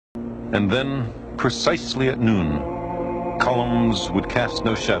And then, precisely at noon, columns would cast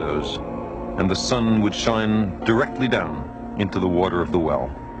no shadows, and the sun would shine directly down into the water of the well.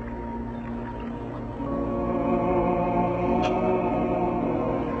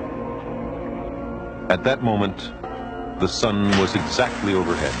 At that moment, the sun was exactly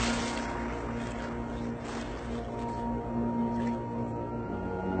overhead.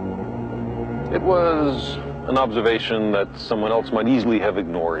 It was an observation that someone else might easily have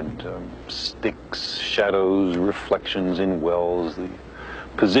ignored. Sticks, shadows, reflections in wells, the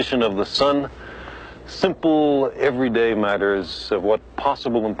position of the sun, simple, everyday matters of what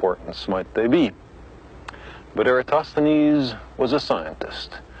possible importance might they be. But Eratosthenes was a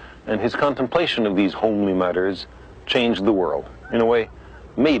scientist, and his contemplation of these homely matters changed the world, in a way,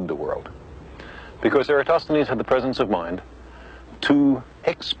 made the world. Because Eratosthenes had the presence of mind to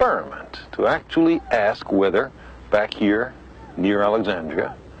experiment, to actually ask whether, back here, near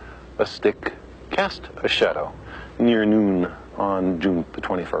Alexandria, a stick cast a shadow near noon on June the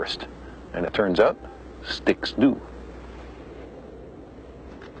 21st. And it turns out, sticks do.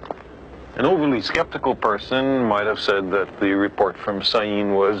 An overly skeptical person might have said that the report from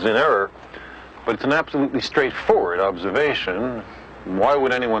Sagan was in error, but it's an absolutely straightforward observation. Why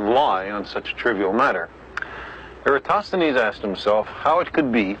would anyone lie on such a trivial matter? Eratosthenes asked himself how it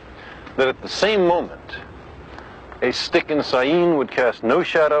could be that at the same moment a stick in Sagan would cast no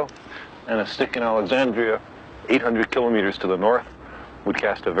shadow and a stick in Alexandria, 800 kilometers to the north, would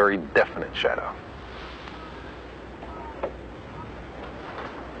cast a very definite shadow.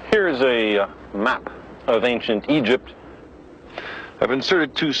 Here's a map of ancient Egypt. I've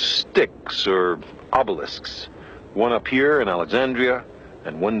inserted two sticks or obelisks, one up here in Alexandria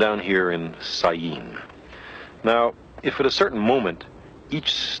and one down here in Sagan. Now, if at a certain moment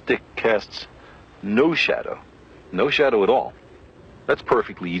each stick casts no shadow at all, that's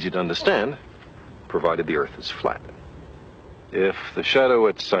perfectly easy to understand, provided the Earth is flat. If the shadow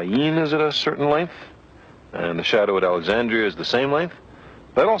at Sagan is at a certain length, and the shadow at Alexandria is the same length,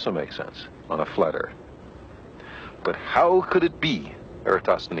 that also makes sense on a flat Earth. But how could it be,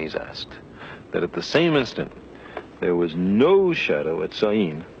 Eratosthenes asked, that at the same instant there was no shadow at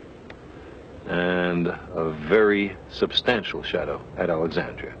Sagan and a very substantial shadow at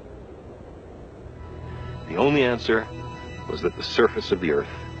Alexandria? The only answer was that the surface of the Earth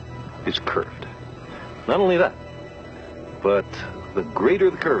is curved. Not only that, but the greater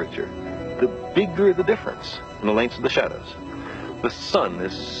the curvature, the bigger the difference in the lengths of the shadows. The sun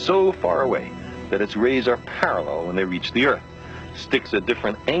is so far away that its rays are parallel when they reach the Earth. Sticks at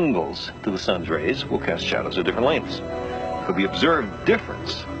different angles to the sun's rays will cast shadows at different lengths. For the observed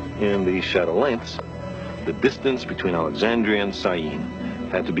difference in the shadow lengths, the distance between Alexandria and Sagan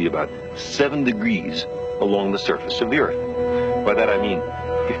had to be about 7 degrees along the surface of the Earth. By that I mean,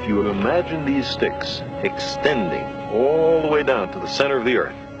 if you imagine these sticks extending all the way down to the center of the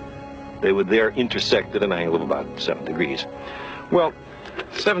Earth, they would there intersect at an angle of about 7 degrees. Well,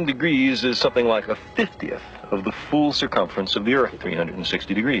 7 degrees is something like a 50th of the full circumference of the Earth,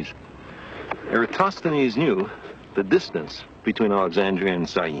 360 degrees. Eratosthenes knew the distance between Alexandria and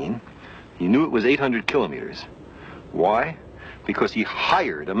Sagan. He knew it was 800 kilometers. Why? Because he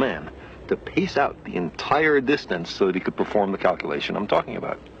hired a man to pace out the entire distance so that he could perform the calculation I'm talking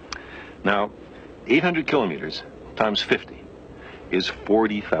about. Now, 800 kilometers times 50 is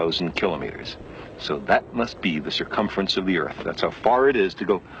 40,000 kilometers. So that must be the circumference of the Earth. That's how far it is to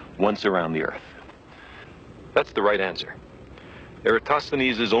go once around the Earth. That's the right answer.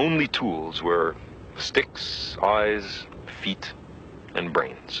 Eratosthenes' only tools were sticks, eyes, feet, and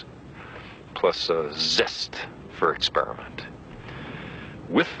brains, plus a zest for experiment.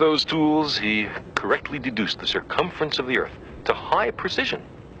 With those tools, he correctly deduced the circumference of the Earth to high precision,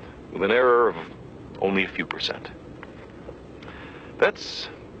 with an error of only a few %. That's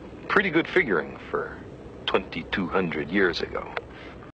pretty good figuring for 2,200 years ago.